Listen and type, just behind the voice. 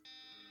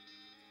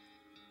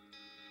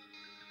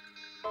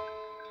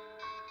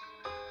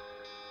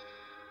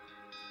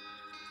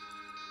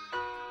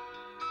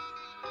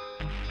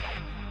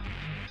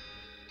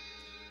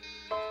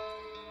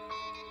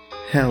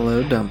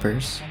Hello,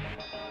 Dumpers.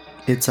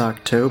 It's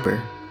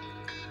October,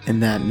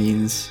 and that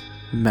means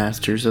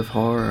Masters of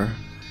Horror.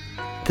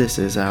 This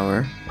is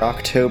our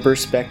October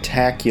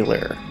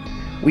Spectacular.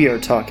 We are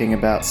talking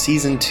about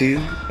Season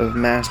 2 of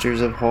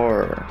Masters of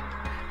Horror.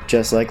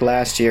 Just like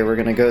last year, we're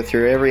going to go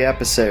through every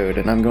episode,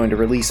 and I'm going to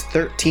release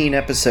 13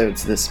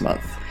 episodes this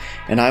month.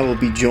 And I will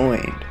be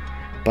joined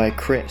by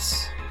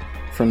Chris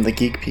from the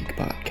Geek Peak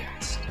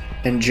podcast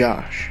and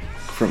Josh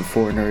from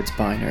 4 Nerds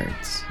by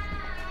Nerds.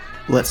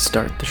 Let's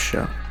start the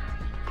show.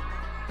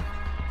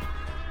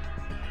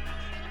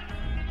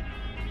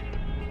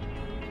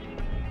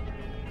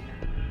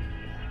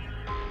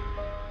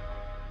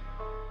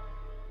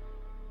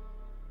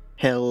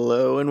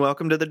 Hello and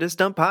welcome to the Disc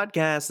Dump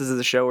Podcast. This is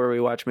the show where we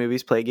watch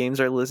movies, play games,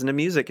 or listen to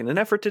music in an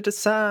effort to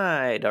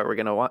decide, are we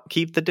going to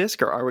keep the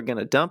disc or are we going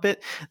to dump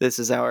it? This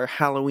is our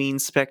Halloween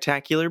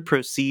Spectacular,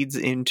 proceeds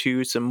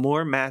into some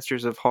more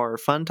Masters of Horror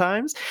fun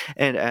times.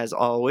 And as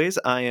always,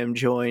 I am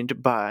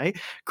joined by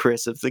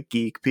Chris of the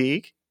Geek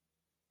Peak.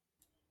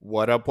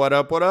 What up, what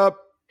up, what up?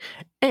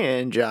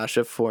 And Josh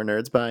of 4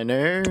 Nerds by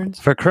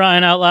Nerds. For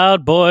crying out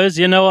loud, boys,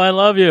 you know I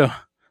love you.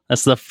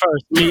 That's the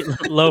first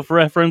Meatloaf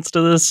reference to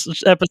this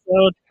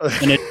episode,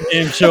 and it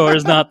damn sure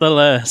is not the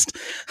last.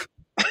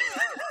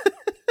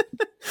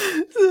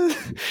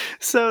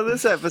 So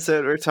this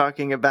episode we're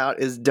talking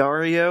about is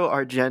Dario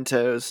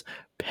Argento's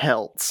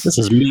Pelts. This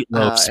is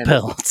Meatloaf's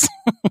Pelts.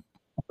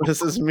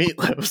 This is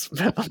Meatloaf's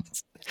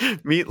Pelts.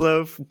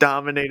 Meatloaf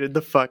dominated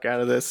the fuck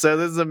out of this. So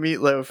this is a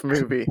Meatloaf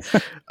movie.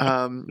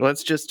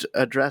 Let's just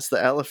address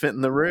the elephant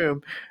in the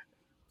room.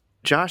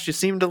 Josh, you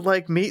seem to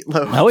like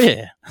Meatloaf. Oh,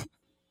 yeah.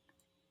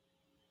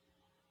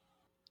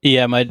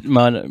 Yeah, my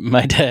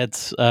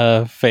dad's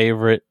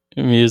favorite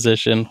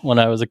musician when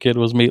I was a kid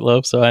was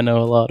Meatloaf, so I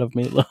know a lot of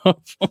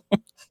Meatloaf.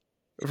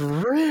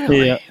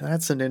 Really? Yeah.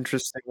 That's an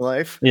interesting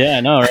life. Yeah,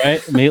 I know,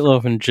 right?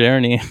 Meatloaf and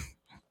Journey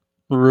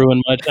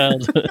ruined my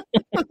childhood.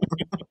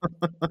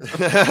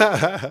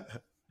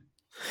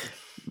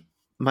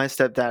 My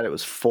stepdad, it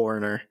was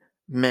Foreigner.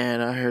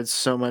 Man, I heard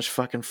so much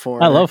fucking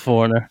Foreigner. I love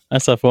Foreigner. I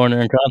saw Foreigner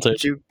in concert.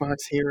 Jukebox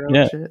Hero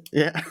Yeah. shit.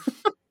 Yeah.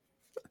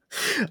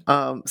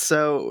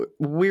 So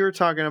we were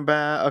talking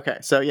about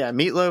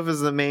Meatloaf is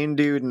the main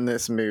dude in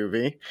this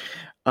movie.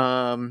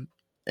 And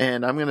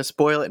I'm gonna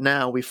spoil it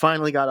now. We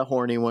finally got a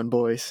horny one,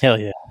 boys. Hell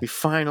yeah. We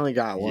finally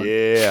got one.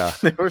 Yeah.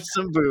 There were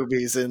some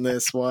boobies in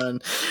this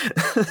one.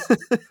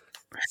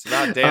 It's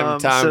about damn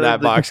time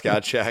that box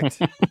got checked.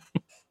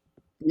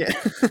 Yeah.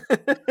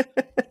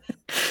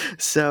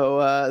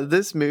 So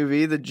this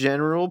movie, the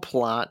general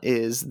plot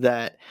is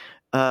that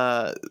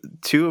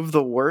two of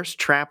the worst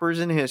trappers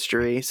in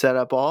history set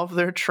up all of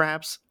their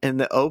traps in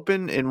the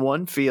open in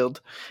one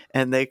field,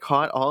 and they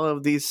caught all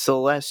of these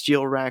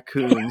celestial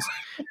raccoons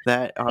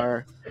that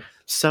are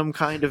some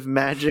kind of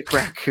magic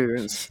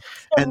raccoons,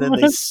 and then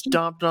they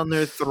stomped on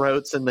their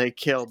throats and they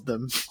killed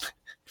them.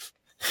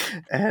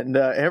 And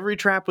every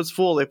trap was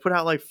full. They put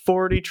out like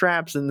 40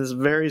 traps in this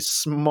very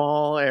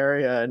small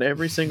area, and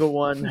every single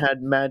one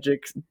had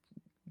magic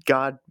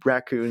god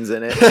raccoons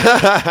in it.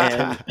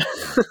 And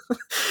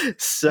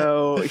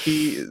so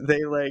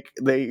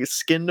they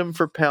skinned them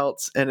for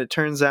pelts, and it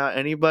turns out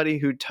anybody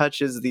who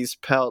touches these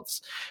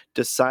pelts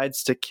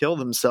decides to kill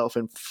themselves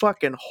in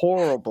fucking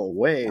horrible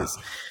ways.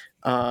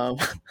 How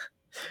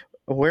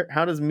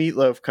does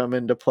Meatloaf come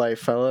into play,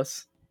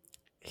 fellas?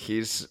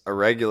 He's a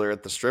regular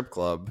at the strip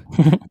club,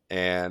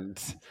 and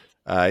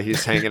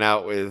he's hanging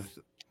out with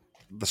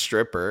the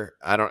stripper.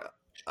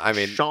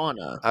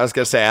 Shauna. I was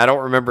going to say, I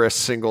don't remember a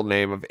single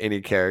name of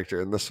any character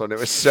in this one. It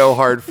was so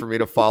hard for me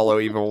to follow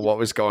even what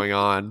was going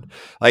on.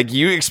 Like,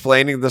 you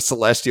explaining the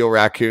celestial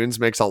raccoons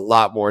makes a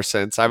lot more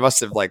sense. I must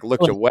have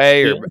looked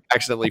away or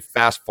accidentally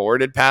fast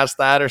forwarded past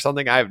that or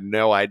something. I have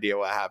no idea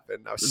what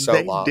happened. I was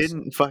so lost. They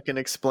didn't fucking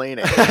explain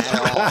it at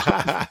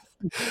all.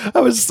 I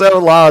was so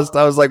lost.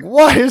 I was like,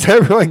 why is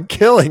everyone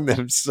killing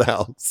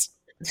themselves?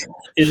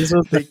 They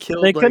couldn't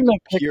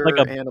have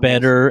picked a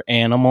better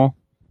animal.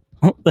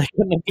 They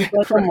couldn't have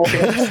picked a more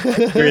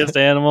serious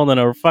animal than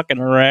a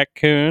fucking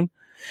raccoon.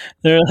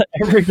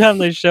 Every time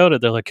they showed it,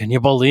 they're like, "Can you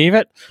believe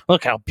it?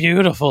 Look how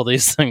beautiful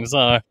these things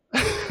are!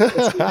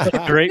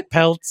 It's great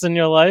pelts in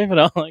your life." And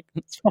I'm like,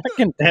 "It's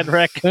fucking dead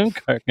raccoon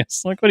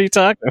carcass. Like, what are you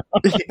talking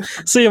about?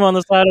 See him on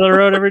the side of the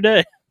road every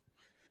day."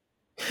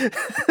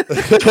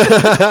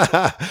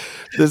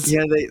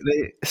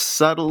 They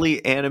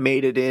subtly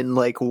animated in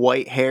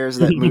white hairs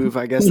that move.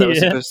 I guess that was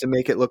supposed to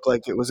make it look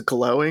like it was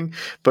glowing,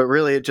 but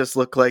really it just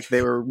looked like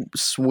they were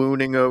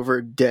swooning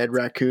over dead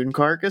raccoon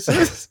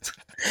carcasses.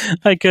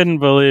 I couldn't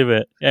believe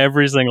it.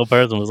 Every single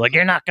person was like,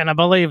 "You're not gonna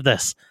believe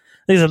this.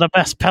 These are the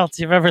best pelts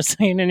you've ever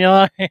seen in your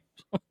life."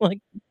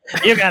 Like,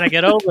 you gotta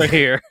get over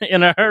here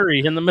in a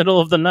hurry in the middle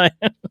of the night.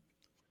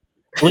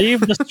 Leave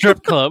the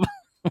strip club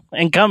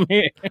and come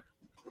here.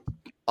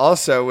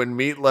 Also, when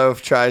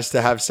Meatloaf tries to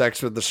have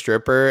sex with the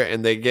stripper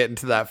and they get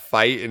into that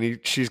fight and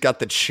she's got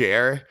the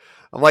chair,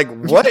 I'm like,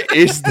 what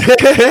is this?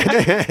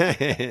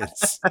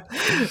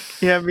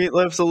 Yeah,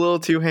 Meatloaf's a little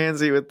too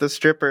handsy with the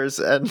strippers,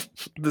 and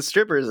the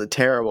stripper is a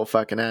terrible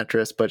fucking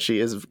actress, but she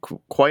is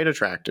quite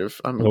attractive.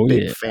 I'm a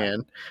big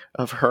fan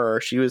of her.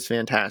 She was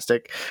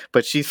fantastic,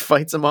 but she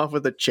fights him off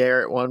with a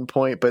chair at one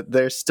point, but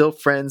they're still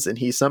friends, and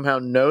he somehow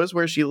knows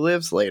where she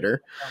lives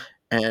later.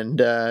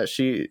 And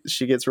she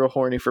gets real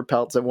horny for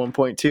pelts at one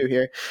point too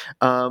here.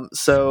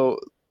 So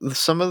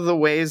some of the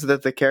ways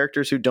that the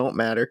characters who don't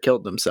matter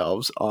killed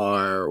themselves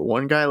are: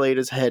 one guy laid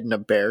his head in a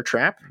bear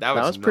trap. That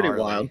was pretty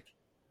wild.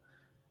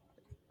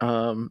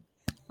 How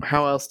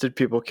else did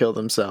people kill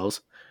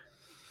themselves?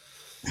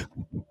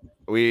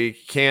 We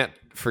can't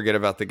forget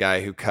about the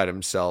guy who cut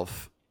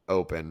himself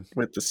open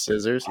with the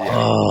scissors.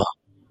 Oh,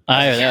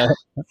 I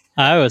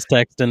was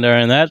texting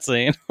during that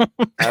scene.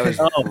 That was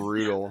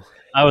brutal.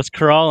 I was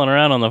crawling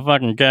around on the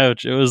fucking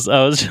couch. I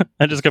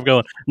just kept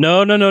going,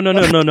 no.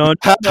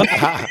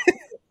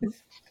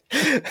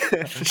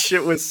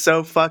 Shit was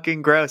so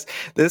fucking gross.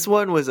 This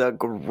one was a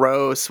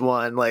gross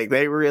one. Like,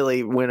 they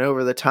really went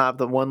over the top.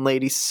 The one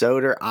lady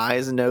sewed her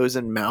eyes, nose,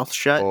 and mouth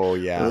shut. Oh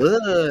yeah.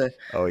 Ugh.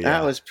 Oh yeah.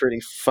 That was pretty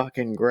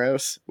fucking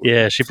gross.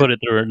 Yeah, she put it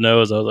through her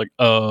nose. I was like,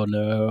 oh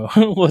no,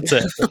 what's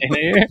happening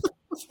here?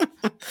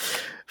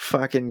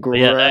 Fucking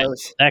gross. Yeah,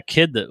 that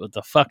kid with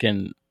the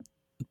fucking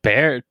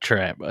bear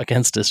trap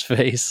against his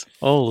face.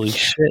 Holy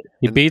shit.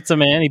 He beats a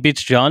man. He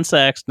beats John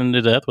Saxon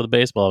to death with a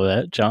baseball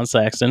bat. John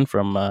Saxon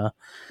from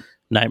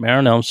Nightmare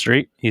on Elm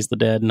Street. He's the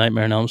dad in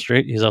Nightmare on Elm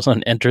Street. He's also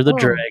in Enter the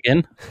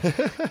Dragon.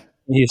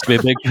 He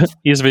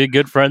used to be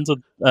good friends with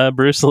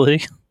Bruce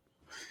Lee.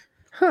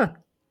 Huh.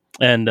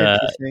 And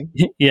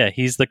yeah,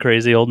 he's the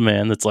crazy old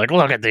man that's like,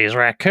 look at these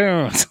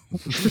raccoons.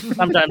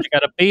 Sometimes you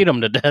gotta beat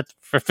them to death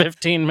for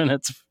 15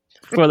 minutes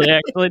before they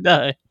actually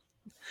die.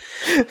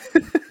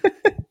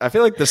 I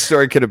feel like the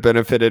story could have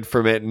benefited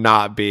from it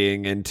not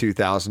being in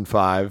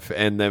 2005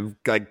 and them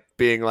like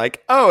being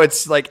like, oh,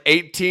 it's like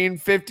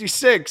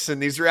 1856 and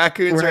these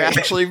raccoons are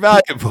actually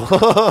valuable.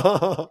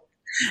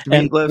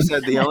 Meatloaf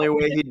said the only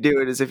way he'd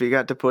do it is if he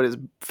got to put his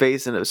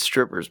face in a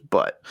stripper's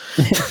butt.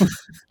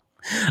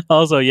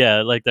 Also,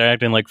 yeah, like they're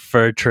acting like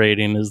fur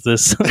trading is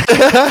this.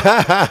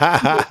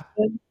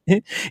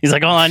 He's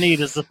like, all I need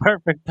is the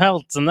perfect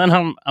pelts, and then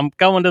I'm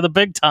going to the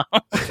big time.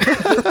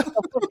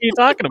 What are you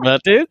talking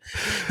about, dude?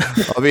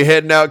 I'll be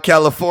heading out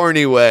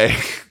California way.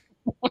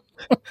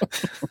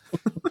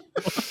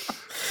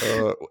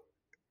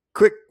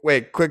 Quick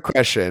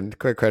question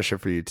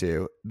for you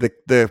two.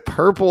 The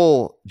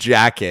purple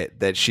jacket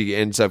that she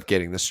ends up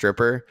getting, the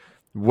stripper,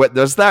 what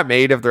does that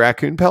made of the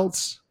raccoon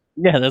pelts?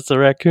 Yeah, that's the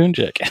raccoon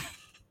jacket.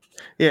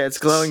 Yeah, it's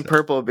glowing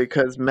purple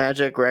because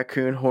magic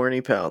raccoon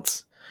horny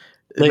pelts.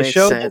 They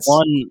showed that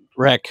one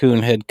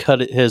raccoon had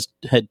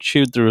had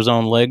chewed through his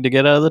own leg to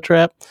get out of the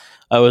trap.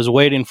 I was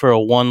waiting for a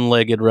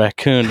one-legged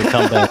raccoon to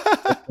come back,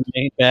 the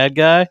main bad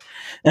guy,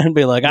 and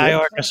be like, "I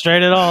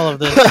orchestrated all of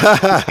this."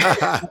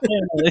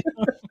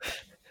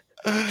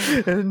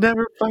 It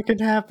never fucking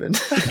happened.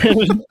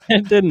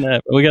 It didn't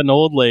happen. We got an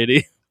old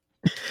lady.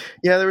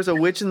 Yeah, there was a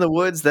witch in the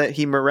woods that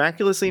he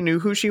miraculously knew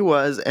who she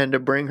was, and to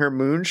bring her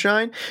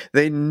moonshine,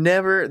 there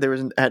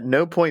was at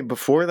no point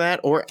before that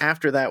or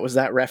after that was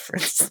that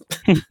reference.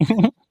 I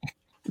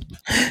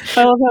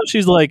love how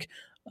she's like,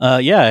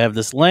 yeah, I have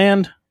this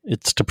land.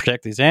 It's to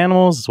protect these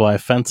animals. That's why I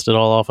fenced it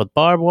all off with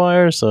barbed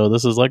wire. So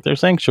this is like their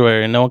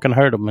sanctuary and no one can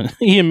hurt them. And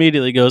he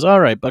immediately goes,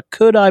 all right, but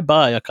could I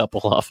buy a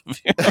couple off of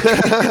you?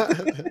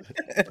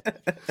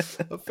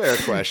 A fair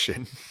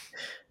question.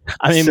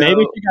 I mean,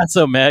 maybe she got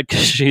so mad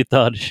because she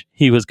thought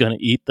he was going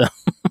to eat them.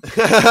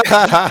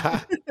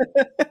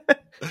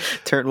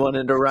 Turn one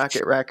into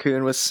Rocket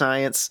Raccoon with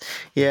science.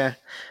 Yeah,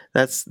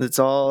 that's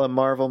all a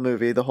Marvel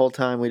movie the whole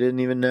time. We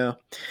didn't even know.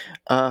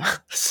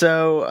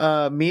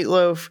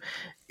 Meatloaf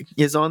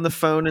is on the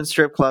phone in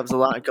strip clubs a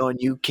lot going,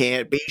 you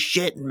can't be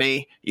shitting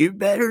me. You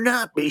better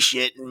not be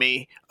shitting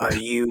me. Are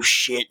you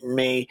shitting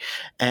me?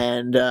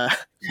 And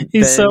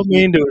he's so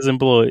mean to his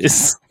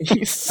employees.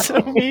 He's so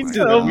mean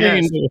to them.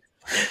 Yes.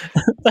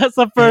 That's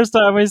the first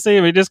time we see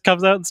him. He just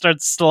comes out and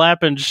starts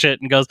slapping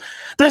shit and goes,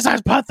 this is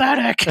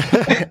pathetic.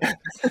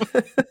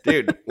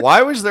 Dude,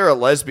 why was there a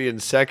lesbian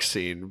sex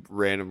scene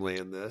randomly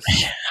in this?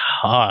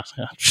 Why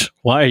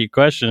are you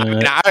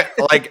questioning it?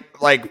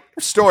 Like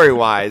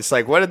story-wise,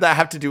 like what did that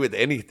have to do with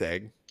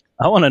anything?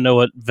 I want to know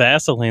what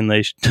Vaseline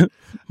they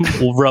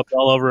rubbed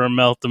all over her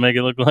mouth to make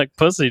it look like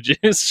pussy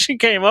juice. She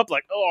came up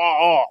like,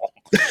 oh.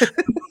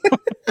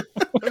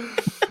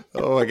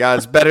 Oh my god,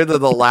 it's better than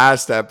the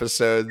last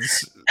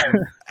episode's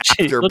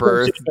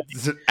afterbirth.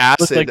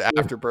 Acid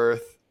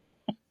afterbirth.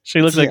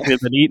 She looks like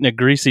she's been eating a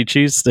greasy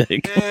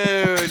cheesesteak.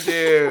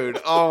 Dude.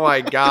 Oh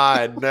my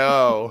god,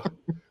 no.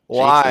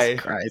 Why?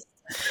 Jesus Christ.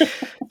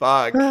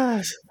 Fuck.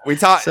 We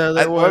talked,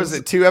 what was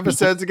it, 2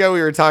 episodes ago?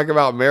 We were talking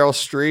about Meryl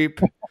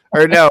Streep.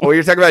 Or no, we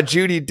were talking about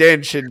Judi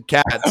Dench and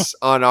cats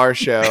on our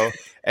show.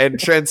 And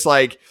Trent's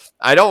like,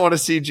 I don't want to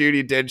see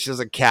Judi Dench as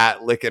a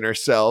cat licking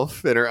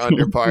herself in her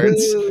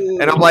underparts.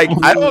 And I'm like,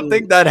 I don't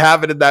think that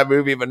happened in that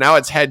movie, but now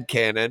it's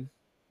headcanon.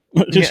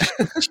 Yeah.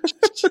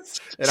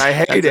 And I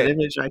hate That's it. an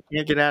image I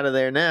can't get out of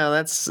there now.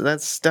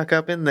 That's stuck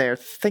up in there.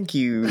 Thank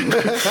you.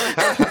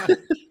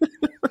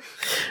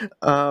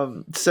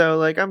 So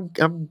like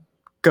I'm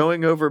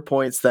going over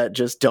points that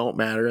just don't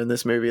matter in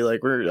this movie. Like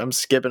I'm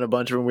skipping a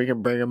bunch of them. We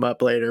can bring them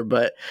up later.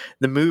 But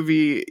the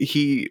movie,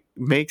 he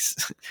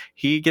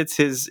gets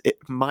his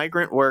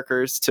migrant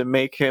workers to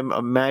make him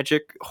a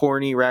magic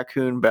horny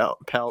raccoon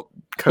pelt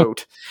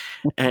coat,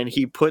 and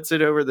he puts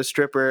it over the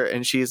stripper,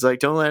 and she's like,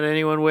 "Don't let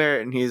anyone wear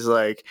it." And he's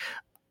like,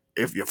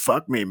 "If you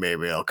fuck me,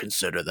 maybe I'll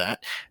consider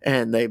that."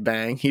 And they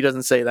bang. He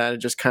doesn't say that. It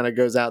just kind of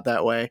goes out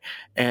that way.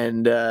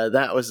 And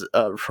that was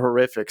a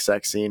horrific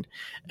sex scene.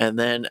 And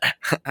then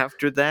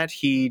after that,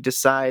 he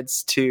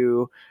decides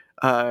to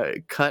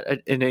cut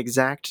an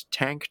exact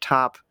tank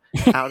top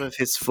out of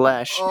his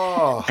flesh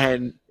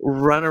and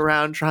run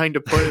around trying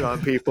to put it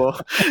on people.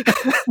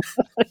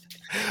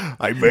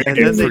 I made and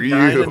it then for they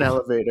die in you. an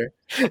elevator.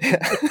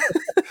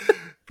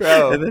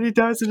 Bro. And then he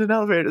dies in an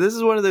elevator. This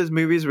is one of those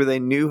movies where they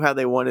knew how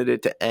they wanted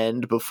it to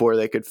end before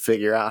they could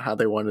figure out how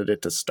they wanted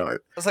it to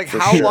start. I was like, For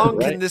how sure, long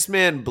right? can this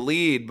man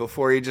bleed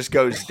before he just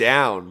goes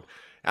down?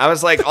 I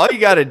was like, all you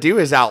got to do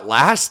is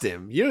outlast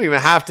him. You don't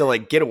even have to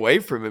like get away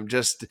from him.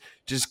 Just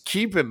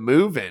keep him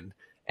moving.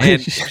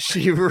 And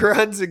she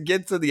runs and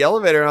gets to the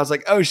elevator, and I was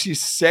like, oh,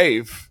 she's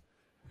safe.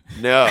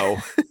 No.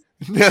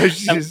 No,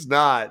 she's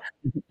not.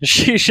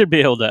 She should be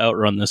able to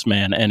outrun this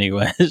man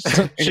anyways.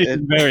 She's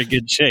in very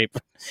good shape.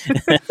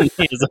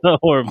 He's a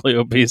horribly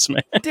obese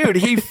man. Dude,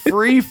 he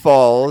free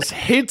falls,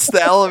 hits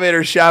the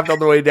elevator shaft on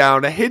the way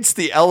down, hits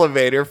the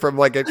elevator from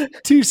like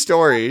 2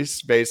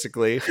 stories,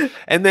 basically,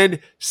 and then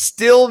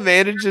still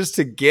manages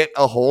to get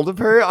a hold of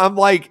her. I'm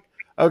like,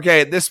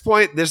 okay, at this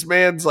point, this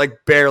man's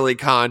like barely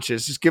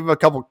conscious. Just give him a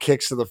couple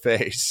kicks to the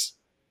face.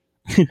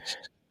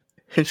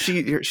 And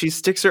she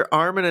sticks her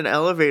arm in an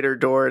elevator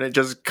door and it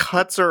just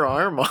cuts her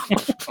arm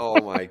off.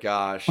 Oh my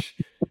gosh.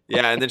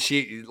 Yeah, and then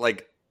she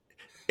like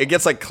it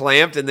gets like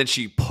clamped and then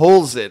she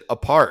pulls it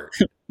apart.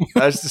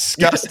 That's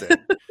disgusting.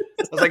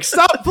 I was like,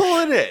 stop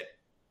pulling it.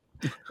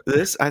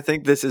 I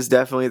think this is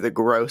definitely the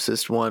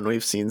grossest one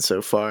we've seen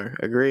so far.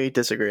 Agree?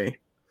 Disagree?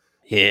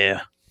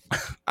 Yeah.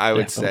 I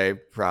would say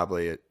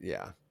probably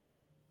yeah.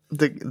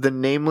 The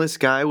nameless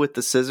guy with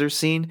the scissors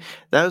scene,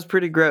 that was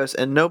pretty gross,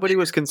 and nobody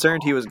was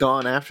concerned he was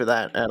gone after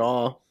that at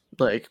all.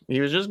 Like,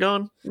 he was just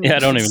gone. Yeah, I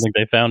don't even think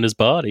they found his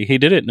body. He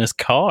did it in his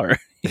car.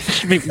 It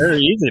should be very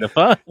easy to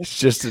find. It's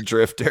just a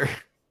drifter.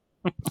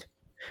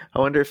 I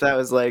wonder if that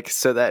was like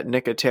so that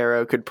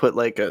Nicotero could put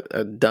like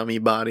a dummy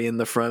body in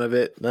the front of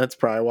it. That's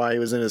probably why he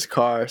was in his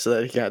car, so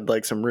that he had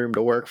like some room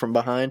to work from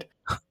behind.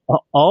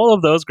 All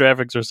of those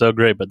graphics are so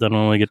great, but then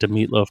when we get to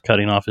Meatloaf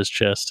cutting off his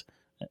chest,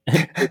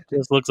 it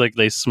just looks like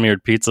they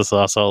smeared pizza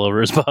sauce all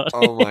over his body.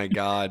 Oh my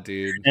god,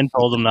 dude. And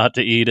told him not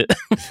to eat it.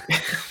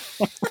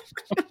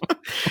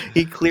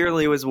 He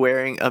clearly was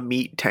wearing a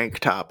meat tank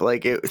top.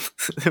 Like it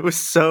was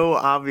so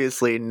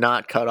obviously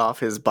not cut off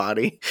his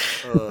body.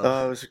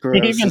 Oh, it was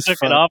gross. He even took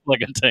it off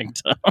like a tank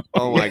top.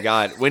 Oh my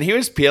god. When he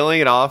was peeling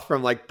it off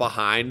from like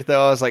behind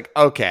though, I was like,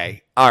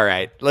 okay, all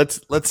right,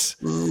 let's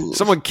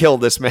someone kill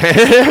this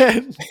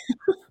man.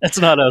 That's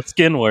not how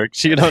skin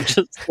works. You don't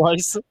just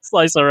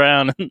slice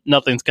around and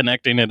nothing's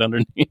connecting it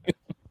underneath.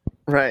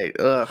 Right.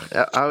 Ugh.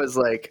 I was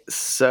like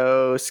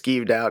so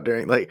skeeved out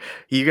during, like,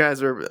 you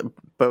guys were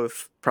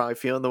both probably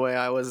feeling the way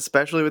I was,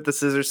 especially with the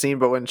scissor scene.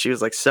 But when she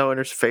was like sewing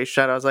her face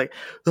shut, I was like,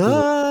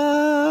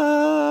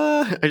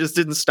 ah! I just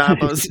didn't stop.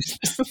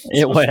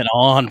 It went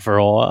on for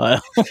a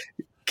while.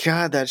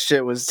 God, that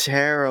shit was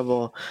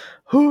terrible.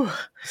 Whew.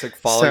 It's like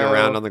falling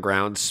around on the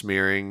ground,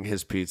 smearing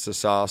his pizza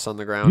sauce on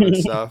the ground and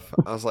stuff.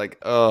 I was like,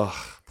 oh,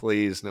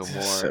 please, no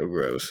more. So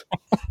gross.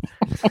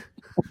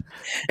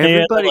 He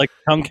had like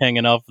tongue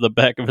hanging off the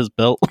back of his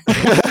belt.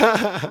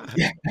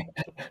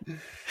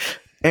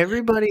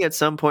 Everybody at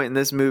some point in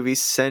this movie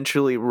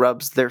sensually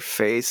rubs their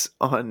face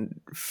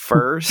on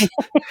furs.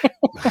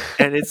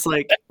 And it's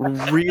like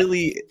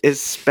really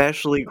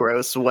especially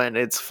gross when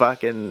it's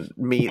fucking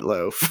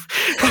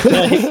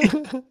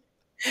Meatloaf.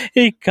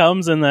 He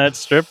comes in that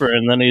stripper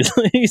and then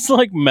he's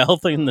like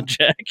melting the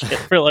jacket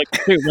for like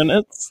 2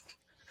 minutes.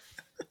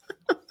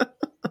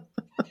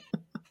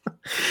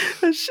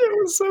 That shit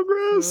was so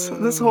gross.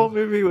 This whole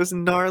movie was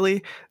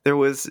gnarly. There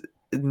was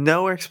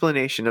no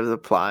explanation of the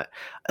plot.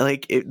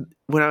 Like,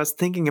 when I was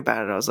thinking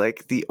about it, I was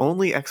like, the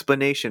only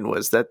explanation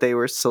was that they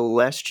were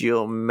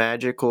celestial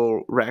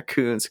magical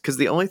raccoons, because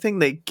the only thing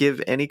they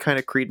give any kind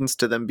of credence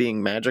to them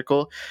being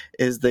magical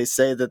is they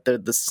say that they're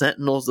the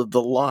sentinels of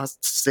the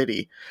lost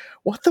city.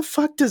 What the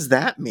fuck does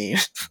that mean?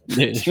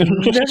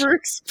 You never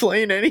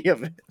explain any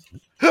of it.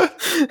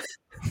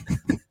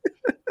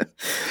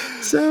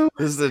 So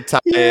this is a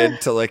tie-in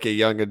to like a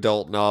young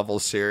adult novel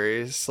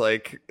series.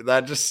 Like,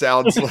 that just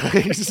sounds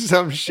like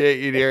some shit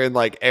you'd hear in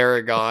like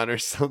Aragon or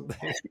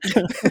something.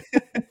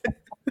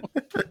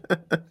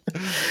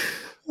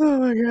 Oh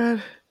my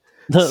god.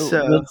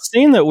 The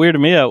scene that weirded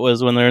me out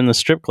was when they're in the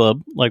strip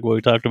club, like what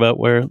we talked about,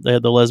 where they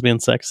had the lesbian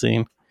sex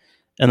scene,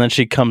 and then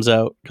she comes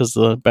out because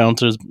the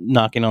bouncer's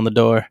knocking on the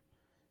door,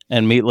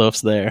 and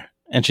Meatloaf's there,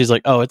 And she's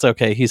like, "Oh, it's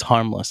okay. He's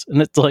harmless."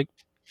 And it's like,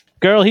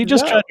 girl, he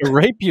just tried to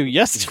rape you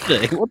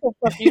yesterday. What the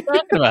fuck are you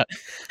talking about?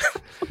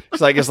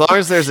 It's like, as long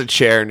as there's a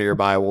chair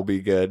nearby, we'll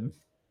be good.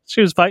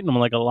 She was fighting him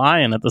like a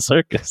lion at the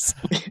circus.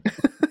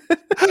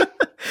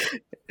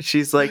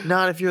 She's like,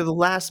 not if you're the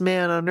last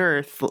man on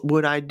earth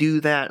would I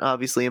do that,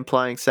 obviously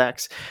implying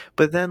sex.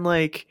 But then,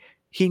 like,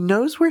 he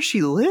knows where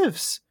she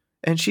lives.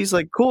 And she's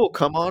like, cool,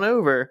 come on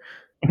over.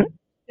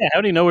 Yeah,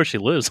 how do you know where she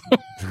lives?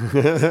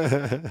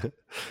 The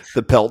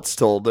Pelts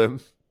told him.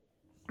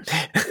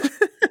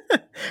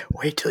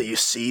 Wait till you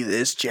see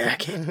this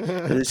jacket,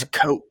 this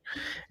coat.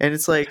 And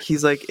it's like,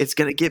 he's like, it's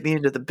going to get me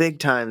into the big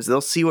times.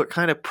 They'll see what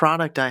kind of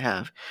product I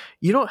have.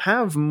 You don't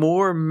have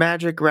more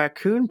magic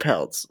raccoon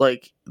pelts.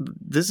 Like,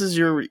 this is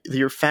your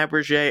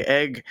Fabergé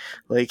egg.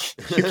 Like,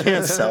 you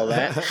can't sell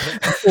that.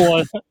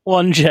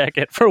 one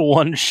jacket for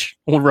one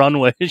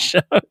runway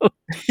show.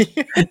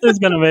 It's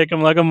going to make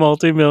him like a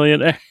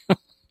multi-millionaire.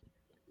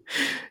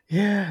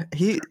 Yeah,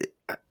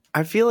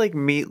 I feel like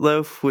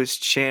Meatloaf was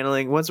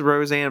channeling, what's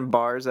Roseanne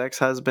Barr's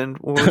ex-husband?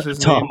 What was his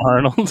Tom name?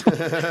 Arnold.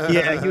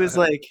 Yeah,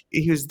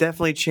 he was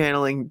definitely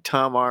channeling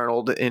Tom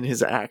Arnold in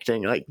his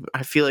acting. Like,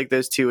 I feel like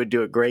those two would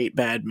do a great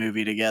bad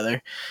movie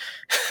together.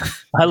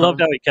 I loved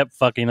how he kept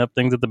fucking up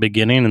things at the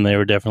beginning, and they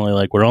were definitely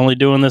like, we're only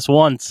doing this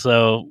once,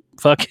 so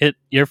fuck it.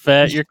 You're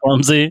fat, you're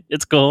clumsy,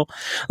 it's cool.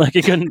 Like,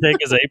 he couldn't take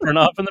his apron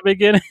off in the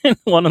beginning.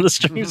 One of the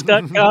strings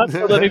got caught,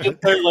 so then he just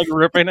started like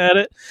ripping at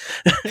it.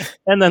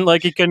 And then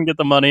like he couldn't get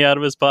the money out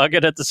of his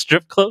pocket at the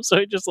strip club, so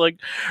he just like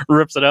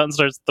rips it out and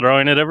starts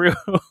throwing it everywhere.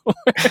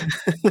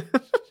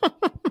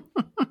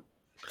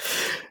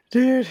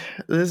 Dude,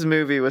 this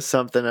movie was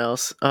something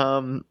else.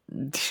 Do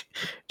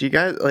you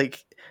guys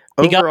like?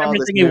 He got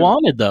everything he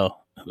wanted, though.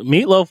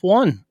 Meatloaf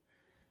won.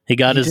 He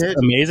got his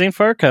amazing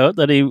fur coat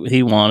that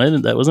he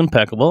wanted, that was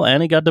impeccable,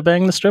 and he got to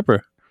bang the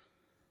stripper.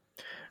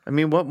 I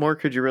mean, what more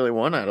could you really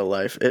want out of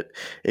life?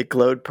 It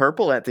glowed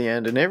purple at the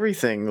end and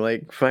everything,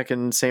 like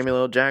fucking Samuel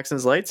L.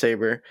 Jackson's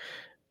lightsaber.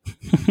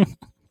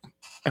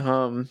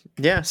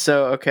 Yeah,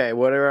 so okay,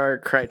 what are our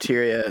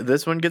criteria?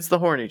 This one gets the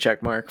horny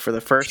check mark for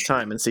the first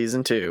time in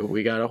season 2.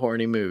 We got a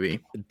horny movie.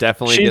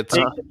 Definitely gets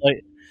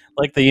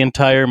like the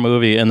entire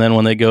movie, and then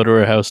when they go to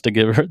her house to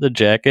give her the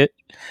jacket,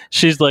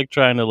 she's like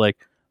trying to like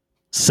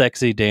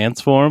sexy dance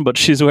for him, but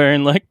she's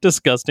wearing like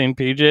disgusting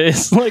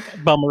PJs, like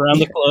bum around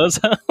the clothes.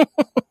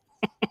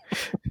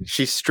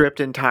 She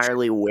stripped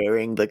entirely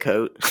wearing the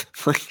coat.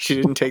 Like, she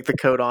didn't take the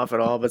coat off at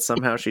all, but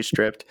somehow she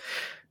stripped.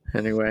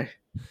 Anyway.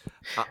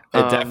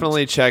 It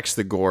definitely checks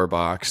the gore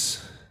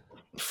box.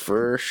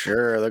 For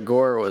sure. The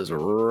gore was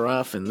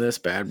rough in this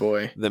bad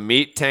boy. The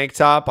meat tank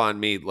top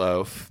on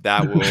Meatloaf.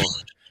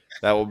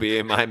 That will be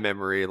in my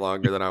memory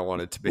longer than I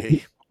want it to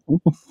be.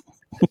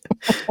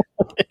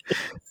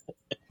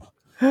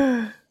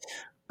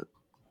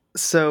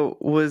 So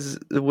was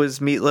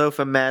Meatloaf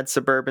a mad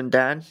suburban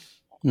dad?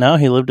 No,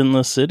 he lived in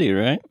the city,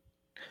 right?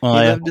 Well,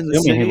 he lived in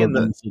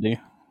the city.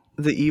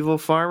 The evil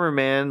farmer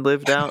man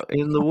lived out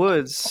in the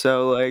woods,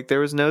 so like there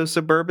was no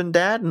suburban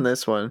dad in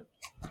this one.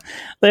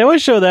 They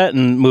always show that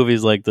in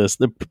movies like this.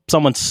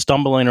 Someone's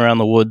stumbling around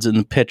the woods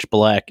in pitch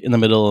black in the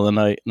middle of the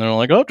night, and they're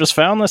like, "Oh, just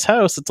found this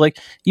house." It's like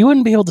you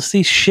wouldn't be able to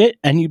see shit,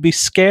 and you'd be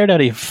scared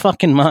out of your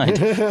fucking mind.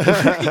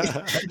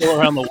 Go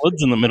around the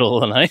woods in the middle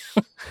of the night.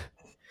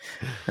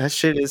 That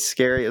shit is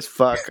scary as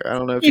fuck. I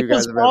don't know if you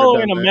guys have ever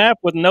following a map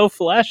with no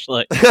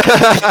flashlight.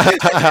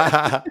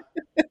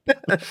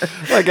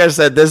 Like I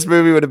said, this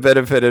movie would have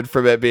benefited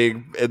from it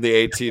being in the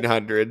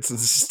 1800s.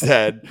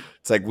 Instead,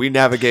 it's like we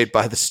navigate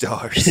by the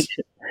stars.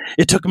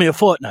 It took me a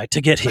fortnight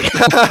to get here.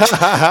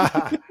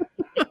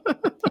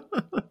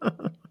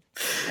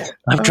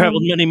 I've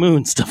traveled many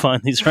moons to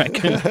find these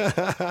raccoons.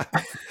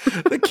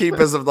 The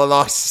keepers of the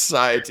lost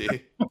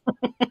society.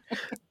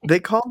 They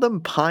called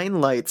them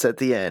Pine Lights at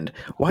the end.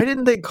 Why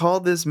didn't they call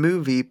this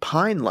movie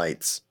Pine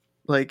Lights?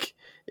 Like,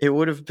 it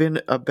would have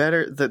been a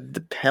better...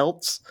 The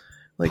pelts...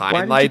 Like,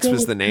 Pine Lights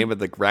was the name of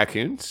the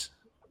raccoons?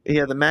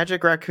 Yeah, the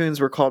magic raccoons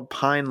were called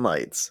Pine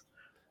Lights.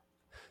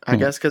 I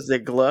guess because they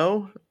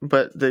glow,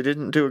 but they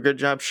didn't do a good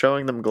job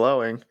showing them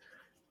glowing.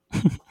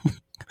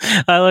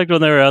 I liked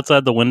when they were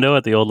outside the window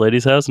at the old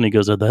lady's house, and he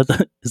goes, "Is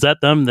that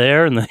them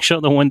there?" And they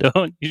show the window,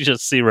 and you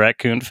just see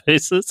raccoon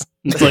faces.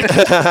 And it's like,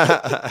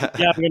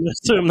 yeah, I'm going to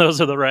assume those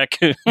are the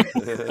raccoons.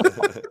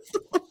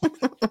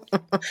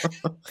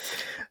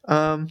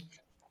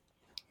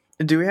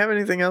 Do we have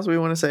anything else we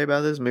want to say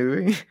about this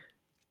movie?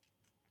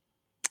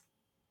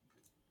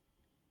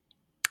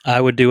 I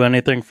would do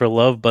anything for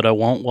love, but I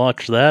won't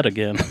watch that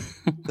again.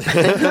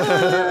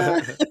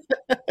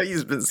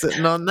 He's been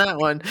sitting on that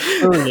one.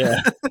 Oh,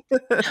 yeah.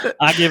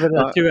 I give it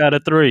a 2 out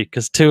of 3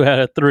 because 2 out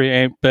of 3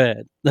 ain't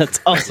bad. That's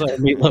also a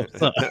Meatloaf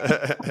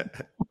song.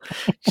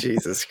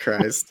 Jesus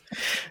Christ.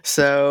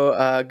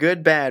 So,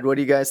 good, bad. What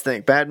do you guys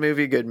think? Bad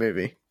movie, good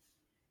movie?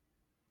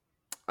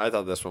 I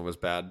thought this one was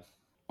bad.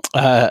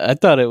 I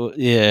thought it was,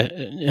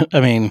 yeah. I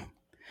mean,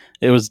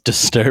 it was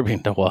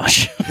disturbing to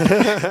watch.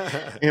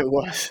 It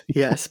was,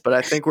 yes. But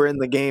I think we're in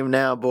the game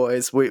now,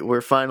 boys.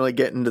 We're finally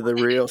getting to the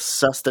real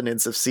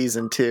sustenance of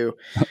season 2.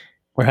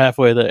 We're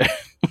halfway there.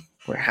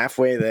 We're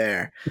halfway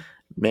there.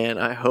 Man,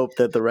 I hope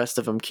that the rest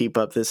of them keep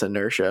up this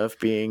inertia of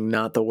being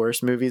not the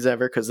worst movies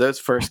ever, because those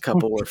first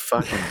couple were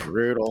fucking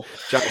brutal.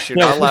 Josh, you're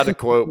not allowed to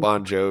quote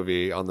Bon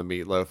Jovi on the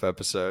Meatloaf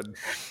episode.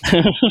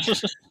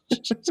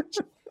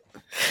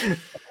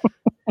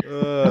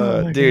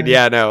 Dude,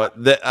 yeah, no.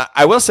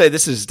 I will say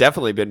this has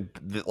definitely been,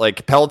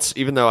 like, Pelts,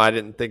 even though I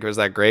didn't think it was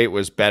that great,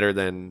 was better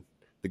than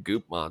the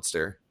Goop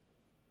Monster.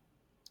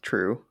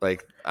 True.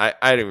 Like, I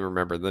don't even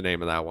remember the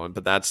name of that one,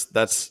 but that's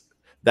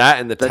that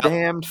and the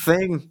damn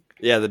thing.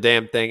 Yeah, the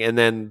damn thing. And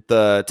then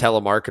the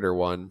telemarketer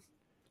one.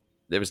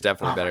 It was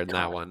definitely better than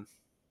that one.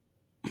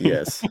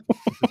 Yes.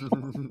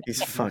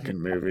 These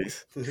fucking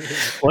movies.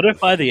 What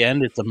if by the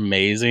end it's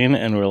amazing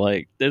and we're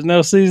like, there's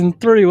no season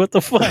 3? What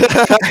the fuck?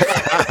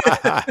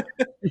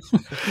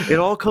 It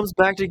all comes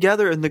back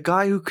together, and the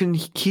guy who can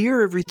hear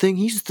everything,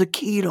 he's the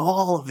key to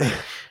all of it.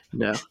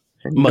 No.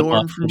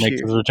 Norm makes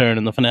his return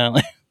in the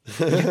finale.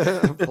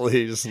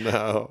 Please,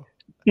 no.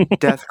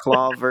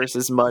 Deathclaw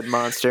versus Mud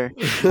Monster.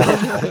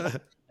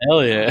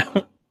 Hell yeah.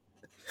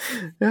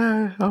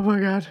 Oh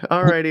my god.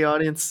 Alrighty,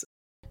 audience.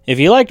 If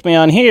you liked me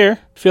on here,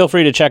 feel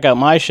free to check out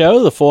my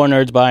show, the 4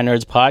 Nerds by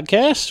Nerds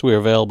podcast. We're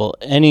available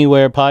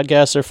anywhere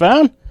podcasts are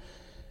found.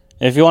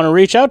 If you want to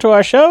reach out to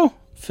our show,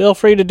 feel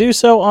free to do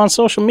so on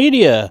social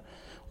media.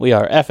 We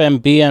are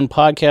FMBN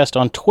Podcast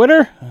on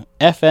Twitter,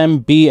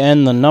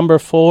 FMBN the number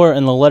 4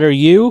 and the letter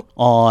U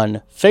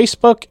on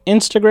Facebook,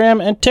 Instagram,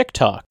 and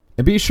TikTok.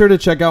 And be sure to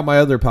check out my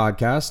other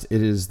podcast.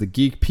 It is the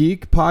Geek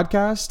Peak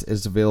podcast.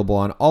 It's available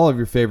on all of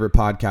your favorite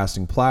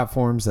podcasting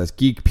platforms. That's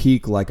Geek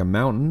Peak like a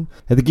mountain.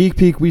 At the Geek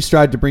Peak, we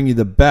strive to bring you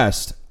the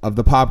best of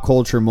the pop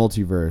culture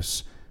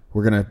multiverse.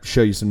 We're going to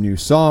show you some new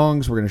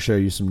songs. We're going to show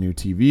you some new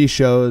TV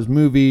shows,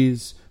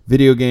 movies,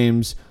 video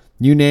games.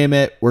 You name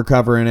it, we're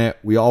covering it.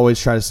 We always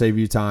try to save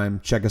you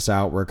time. Check us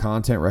out. We're a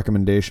content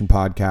recommendation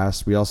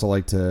podcast. We also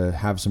like to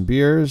have some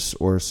beers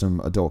or some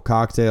adult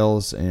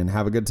cocktails and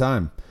have a good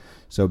time.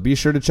 So be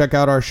sure to check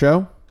out our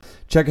show.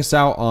 Check us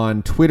out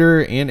on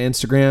Twitter and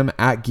Instagram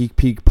at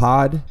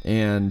GeekPeakPod.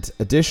 And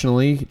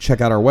additionally,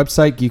 check out our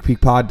website,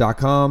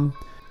 geekpeakpod.com.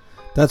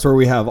 That's where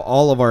we have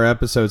all of our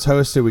episodes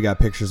hosted. We got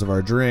pictures of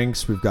our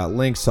drinks. We've got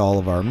links to all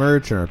of our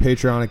merch and our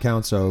Patreon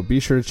account. So be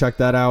sure to check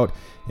that out.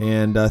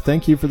 And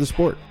thank you for the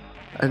support.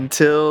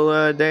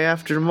 Until day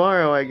after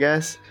tomorrow, I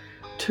guess.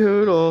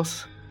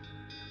 Toodles.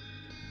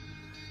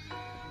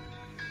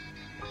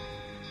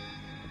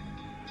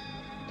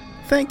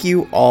 Thank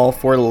you all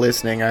for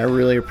listening. I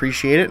really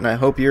appreciate it, and I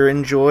hope you're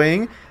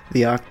enjoying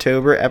the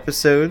October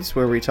episodes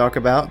where we talk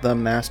about the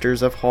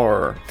Masters of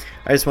Horror.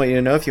 I just want you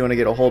to know, if you want to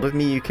get a hold of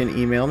me, you can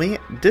email me,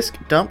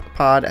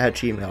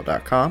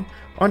 discdumppod@gmail.com.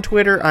 On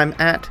Twitter, I'm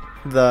at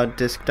the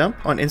Disc Dump.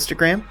 On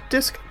Instagram,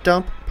 Disc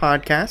Dump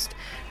Podcast.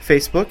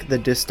 Facebook, the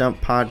Disc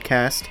Dump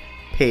Podcast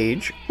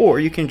page,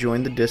 or you can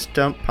join the Disc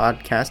Dump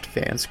Podcast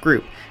fans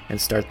group and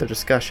start the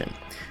discussion.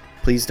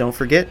 Please don't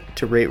forget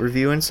to rate,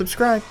 review, and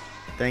subscribe.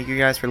 Thank you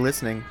guys for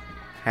listening.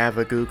 Have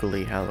a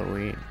googly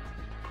Halloween.